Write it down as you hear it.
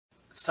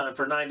It's time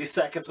for 90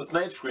 Seconds with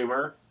Night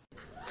Screamer.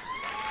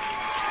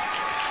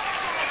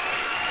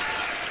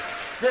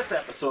 This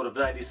episode of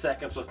 90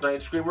 Seconds with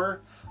Night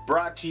Screamer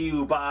brought to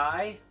you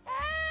by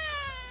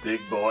Big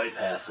Boy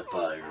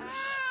Pacifiers.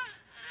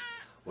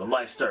 When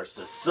life starts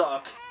to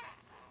suck,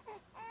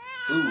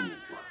 ooh,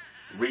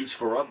 reach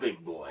for a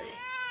big boy.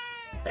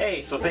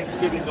 Hey, so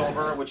Thanksgiving's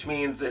over, which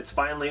means it's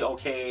finally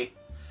okay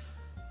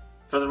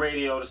for the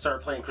radio to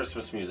start playing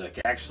Christmas music.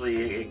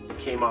 Actually, it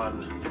came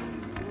on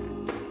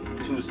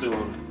too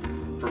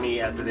soon for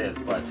me as it is,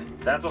 but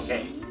that's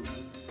okay.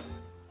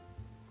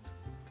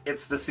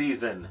 It's the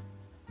season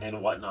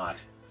and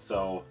whatnot,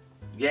 so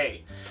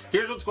yay.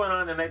 Here's what's going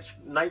on in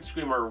Night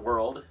Screamer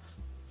world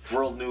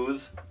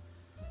news.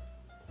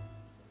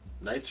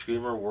 Night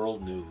Screamer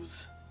world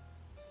news.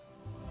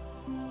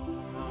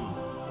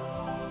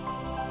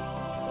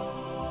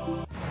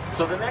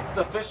 So the next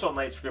official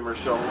Night Screamer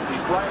show will be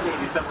Friday,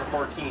 December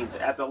 14th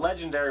at the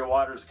legendary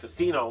Waters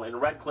Casino in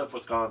Red Cliff,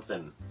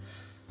 Wisconsin.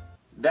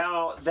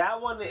 Now,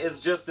 that one is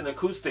just an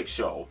acoustic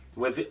show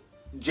with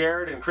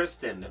Jared and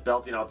Kristen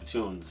belting out the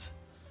tunes.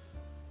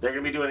 They're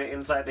going to be doing it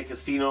inside the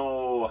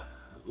casino,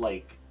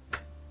 like,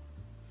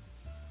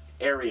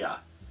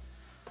 area.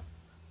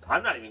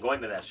 I'm not even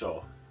going to that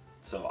show.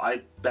 So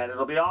I bet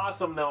it'll be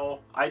awesome, though.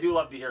 I do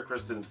love to hear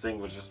Kristen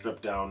sing with just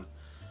stripped down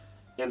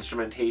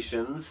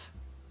instrumentations.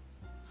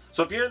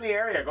 So if you're in the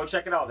area, go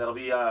check it out. That'll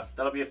be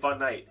a fun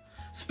night.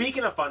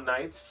 Speaking of fun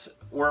nights,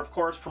 we're of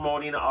course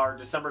promoting our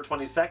December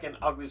 22nd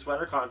Ugly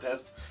Sweater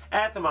Contest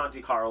at the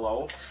Monte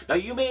Carlo. Now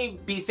you may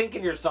be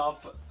thinking to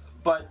yourself,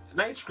 but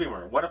Night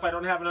Screamer, what if I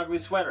don't have an ugly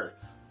sweater?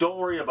 Don't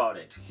worry about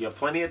it. You have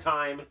plenty of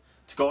time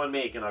to go and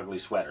make an ugly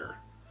sweater.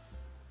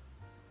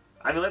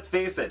 I mean, let's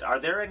face it, are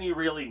there any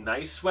really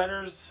nice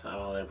sweaters?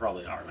 Oh, there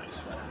probably are nice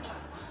sweaters.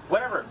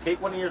 Whatever,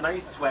 take one of your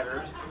nice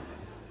sweaters,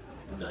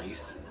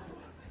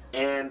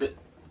 and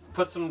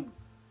put some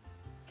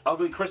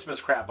ugly Christmas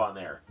crap on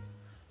there.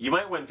 You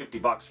might win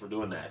 $50 for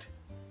doing that.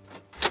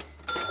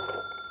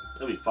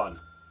 It'll be fun.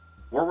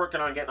 We're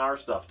working on getting our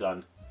stuff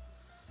done.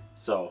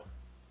 So,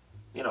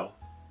 you know,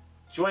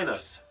 join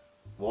us,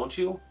 won't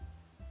you?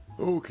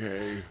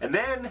 Okay. And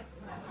then,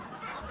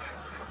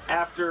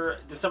 after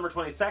December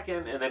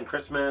 22nd, and then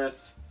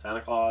Christmas, Santa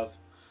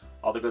Claus,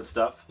 all the good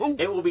stuff,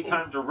 it will be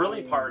time to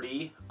really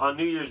party on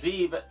New Year's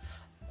Eve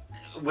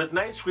with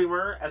Night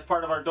Screamer as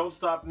part of our Don't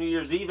Stop New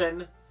Year's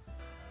Even,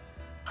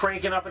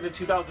 cranking up into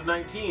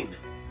 2019.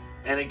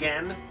 And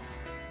again,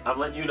 I'm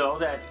letting you know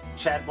that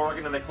Chad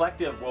Morgan and the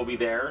Collective will be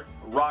there,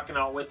 rocking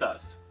out with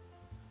us.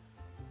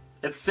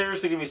 It's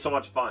seriously gonna be so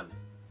much fun.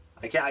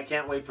 I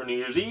can't wait for New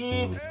Year's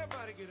Eve.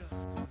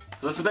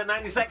 So this has been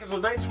 90 Seconds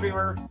with Night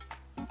Screamer.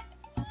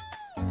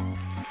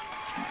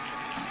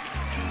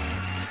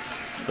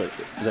 So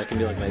is that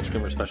gonna be like Night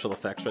Screamer special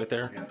effects right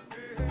there? Yeah.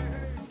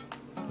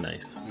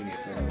 Nice. You need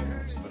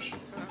to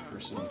special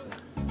person.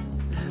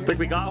 I think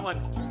we got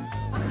one.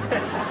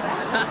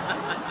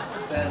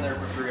 Stand there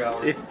for 3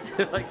 hours.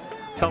 Like,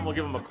 tell him we'll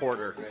give him a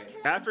quarter.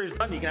 After he's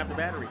done, you can have the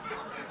battery.